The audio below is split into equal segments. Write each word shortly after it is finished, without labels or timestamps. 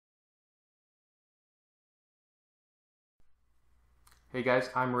Hey guys,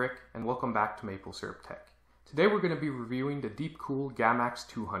 I'm Rick and welcome back to Maple Syrup Tech. Today we're going to be reviewing the Deepcool Gammaxx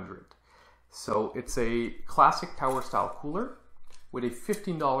 200. So it's a classic tower style cooler with a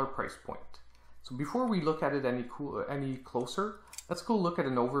 $15 price point. So before we look at it any closer, let's go look at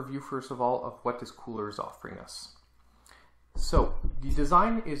an overview first of all of what this cooler is offering us. So the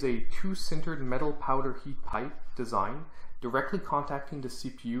design is a two-sintered metal powder heat pipe design directly contacting the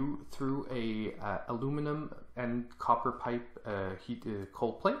CPU through a aluminum and copper pipe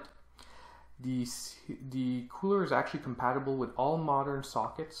cold plate. The cooler is actually compatible with all modern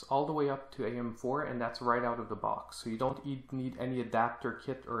sockets all the way up to AM4, and that's right out of the box. So you don't need any adapter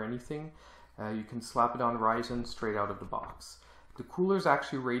kit or anything. You can slap it on Ryzen straight out of the box. The cooler is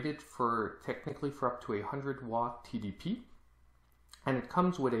actually rated technically for up to a 100-watt TDP, and it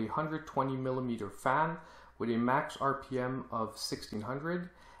comes with a 120mm fan with a max RPM of 1600,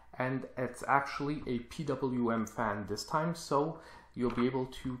 and it's actually a PWM fan this time, so you'll be able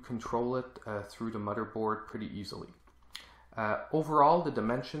to control it through the motherboard pretty easily. Overall, the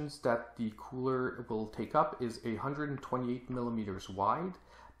dimensions that the cooler will take up is 128mm wide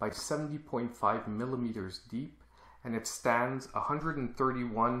by 70.5mm deep, and it stands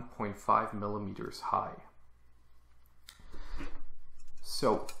 131.5mm high.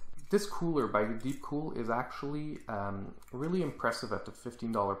 So this cooler by Deepcool is actually really impressive at the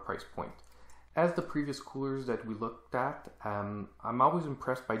 $15 price point. As the previous coolers that we looked at, I'm always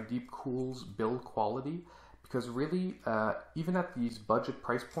impressed by Deepcool's build quality, because really, even at these budget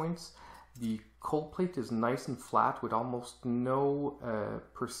price points, the cold plate is nice and flat with almost no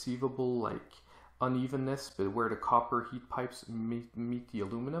perceivable unevenness, but where the copper heat pipes meet the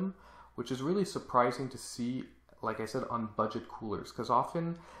aluminum, which is really surprising to see, like I said, on budget coolers, because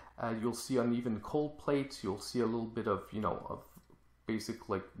often you'll see uneven cold plates, you'll see a little bit of, of basic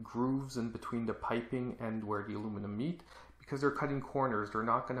grooves in between the piping and where the aluminum meet, because they're cutting corners. They're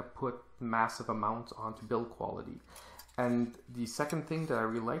not going to put massive amounts onto build quality. And the second thing that I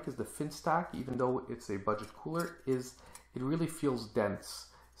really like is the fin stack. Even though it's a budget cooler, it really feels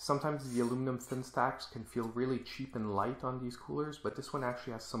dense. Sometimes the aluminum fin stacks can feel really cheap and light on these coolers, but this one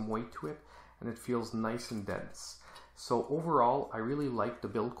actually has some weight to it, and it feels nice and dense. So overall, I really like the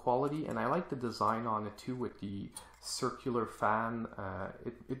build quality, and I like the design on it too with the circular fan.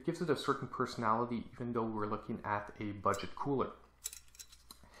 It gives it a certain personality, even though we're looking at a budget cooler.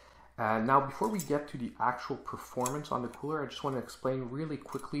 Now, before we get to the actual performance on the cooler, I just want to explain really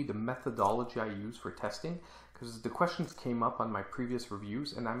quickly the methodology I use for testing, because the questions came up on my previous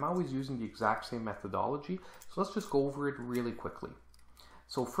reviews, and I'm always using the exact same methodology. So let's just go over it really quickly.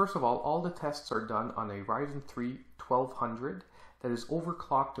 So first of all the tests are done on a Ryzen 3 1200 that is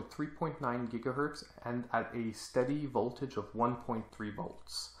overclocked to 3.9 gigahertz and at a steady voltage of 1.3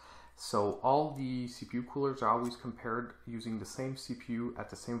 volts. So all the CPU coolers are always compared using the same CPU at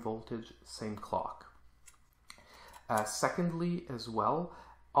the same voltage, same clock. Secondly, as well,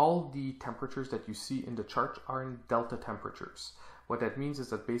 all the temperatures that you see in the chart are in delta temperatures. What that means is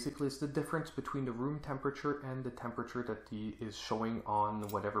that basically it's the difference between the room temperature and the temperature that is showing on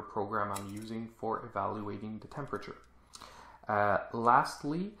whatever program I'm using for evaluating the temperature.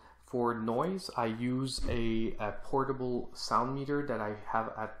 Lastly, for noise, I use a portable sound meter that I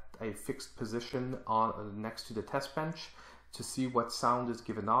have at a fixed position next to the test bench to see what sound is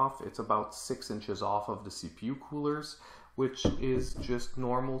given off. It's about 6 inches off of the CPU coolers, which is just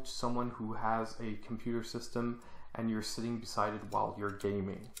normal to someone who has a computer system and you're sitting beside it while you're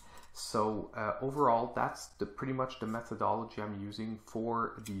gaming. So overall, that's pretty much the methodology I'm using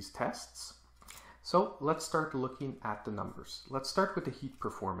for these tests. So let's start looking at the numbers. Let's start with the heat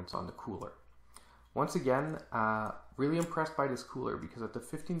performance on the cooler. Once again, really impressed by this cooler, because at the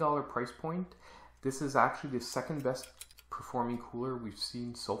 $15 price point, this is actually the second best performing cooler we've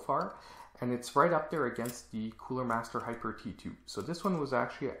seen so far, and it's right up there against the Cooler Master Hyper T2. So this one was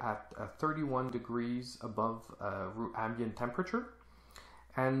actually at 31 degrees above ambient temperature,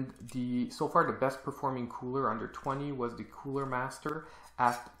 and so far the best performing cooler under 20 was the Cooler Master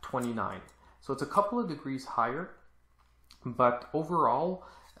at 29. So it's a couple of degrees higher, but overall,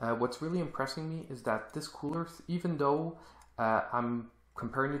 what's really impressing me is that this cooler, even though I'm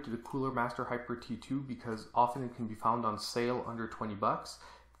comparing it to the Cooler Master Hyper T2 because often it can be found on sale under 20 bucks,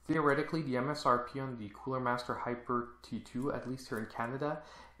 theoretically the MSRP on the Cooler Master Hyper T2, at least here in Canada,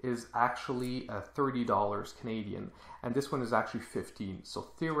 is actually $30 Canadian, and this one is actually 15. So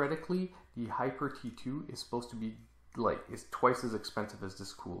theoretically, the Hyper T2 is supposed to be is twice as expensive as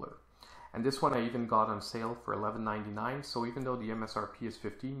this cooler. And this one I even got on sale for $11.99, so even though the MSRP is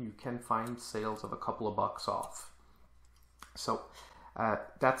 15, you can find sales of a couple of bucks off. So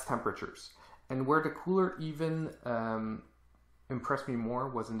that's temperatures. And where the cooler even impressed me more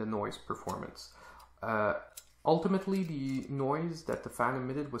was in the noise performance. Ultimately, the noise that the fan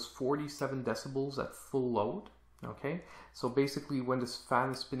emitted was 47 decibels at full load. Okay, so basically when this fan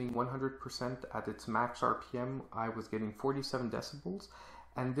is spinning 100% at its max RPM, I was getting 47 decibels,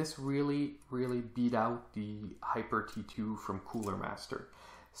 and this really beat out the Hyper T2 from Cooler Master.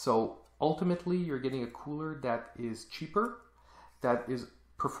 So ultimately, you're getting a cooler that is cheaper, that is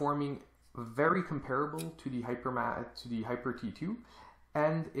performing very comparable to the Hyper T2,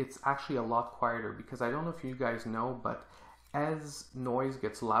 and it's actually a lot quieter, because I don't know if you guys know, but as noise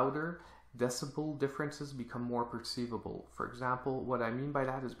gets louder, decibel differences become more perceivable. For example, what I mean by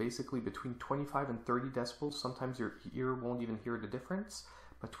that is basically between 25 and 30 decibels, sometimes your ear won't even hear the difference.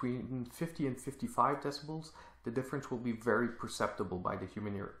 Between 50 and 55 decibels, the difference will be very perceptible by the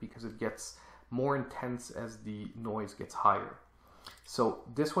human ear, because it gets more intense as the noise gets higher. So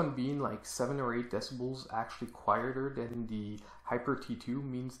this one being like 7 or 8 decibels actually quieter than the Hyper T2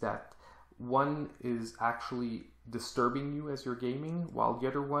 means that one is actually disturbing you as you're gaming, while the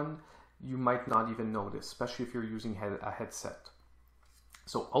other one you might not even notice, especially if you're using a headset.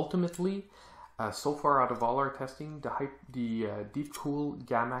 So ultimately, so far out of all our testing, the Deepcool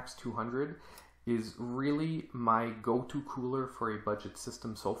Gammaxx 200 is really my go-to cooler for a budget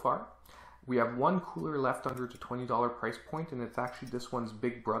system so far. We have one cooler left under the $20 price point, and it's actually this one's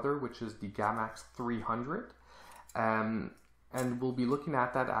big brother, which is the Gammaxx 300. And we'll be looking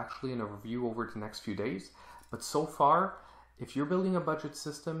at that actually in a review over the next few days. But so far, if you're building a budget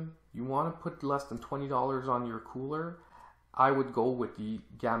system, you want to put less than $20 on your cooler, I would go with the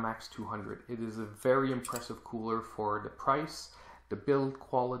Gammaxx 200. It is a very impressive cooler for the price. The build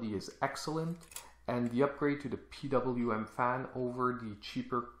quality is excellent, and the upgrade to the PWM fan over the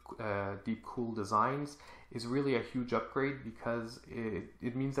cheaper Deepcool designs is really a huge upgrade, because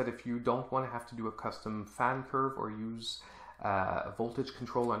it means that if you don't want to have to do a custom fan curve or use voltage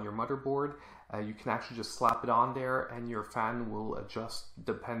control on your motherboard, you can actually just slap it on there and your fan will adjust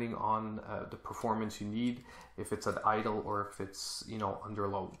depending on the performance you need, if it's at idle or if it's, you know, under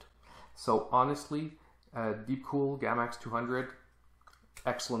load. So honestly, Deepcool Gammaxx 200,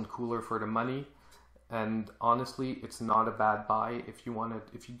 excellent cooler for the money, and honestly, it's not a bad buy. If you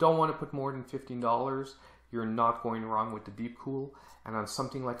don't want to put more than $15, you're not going wrong with the Deepcool. And on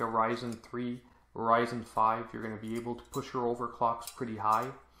something like a Ryzen 3, Ryzen 5, you're going to be able to push your overclocks pretty high.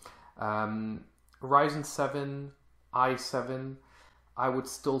 Ryzen 7, i7, I would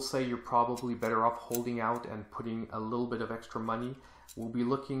still say you're probably better off holding out and putting a little bit of extra money. We'll be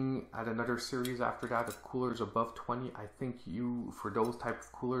looking at another series after that of coolers above 20. I think for those type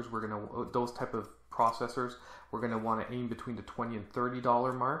of coolers, those type of processors, we're gonna want to aim between the $20 and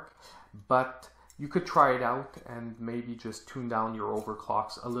 $30 mark. But you could try it out and maybe just tune down your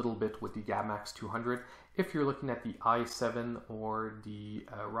overclocks a little bit with the Gammaxx 200 if you're looking at the i7 or the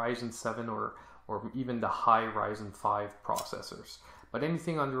Ryzen 7 or even the high Ryzen 5 processors. But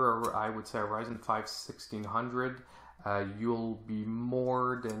anything under, I would say, a Ryzen 5 1600, you'll be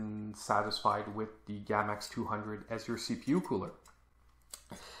more than satisfied with the Gammaxx 200 as your CPU cooler.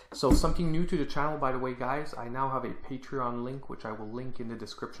 So something new to the channel, by the way, guys, I now have a Patreon link, which I will link in the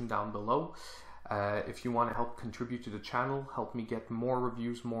description down below. If you want to help contribute to the channel, help me get more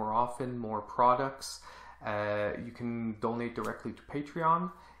reviews more often, more products, you can donate directly to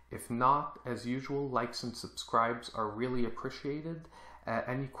Patreon. If not, as usual, likes and subscribes are really appreciated.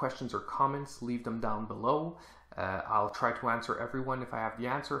 Any questions or comments, leave them down below. I'll try to answer everyone if I have the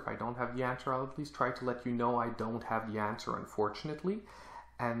answer. If I don't have the answer, I'll at least try to let you know I don't have the answer, unfortunately.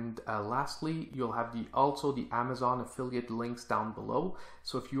 And lastly, you'll have also the Amazon affiliate links down below.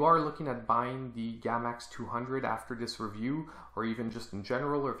 So if you are looking at buying the Gammaxx 200 after this review, or even just in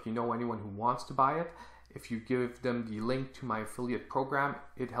general, or if you know anyone who wants to buy it, if you give them the link to my affiliate program,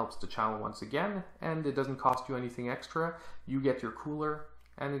 it helps the channel once again, and it doesn't cost you anything extra. You get your cooler,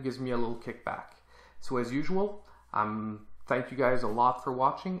 and it gives me a little kickback. So as usual, thank you guys a lot for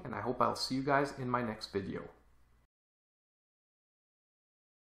watching, and I hope I'll see you guys in my next video.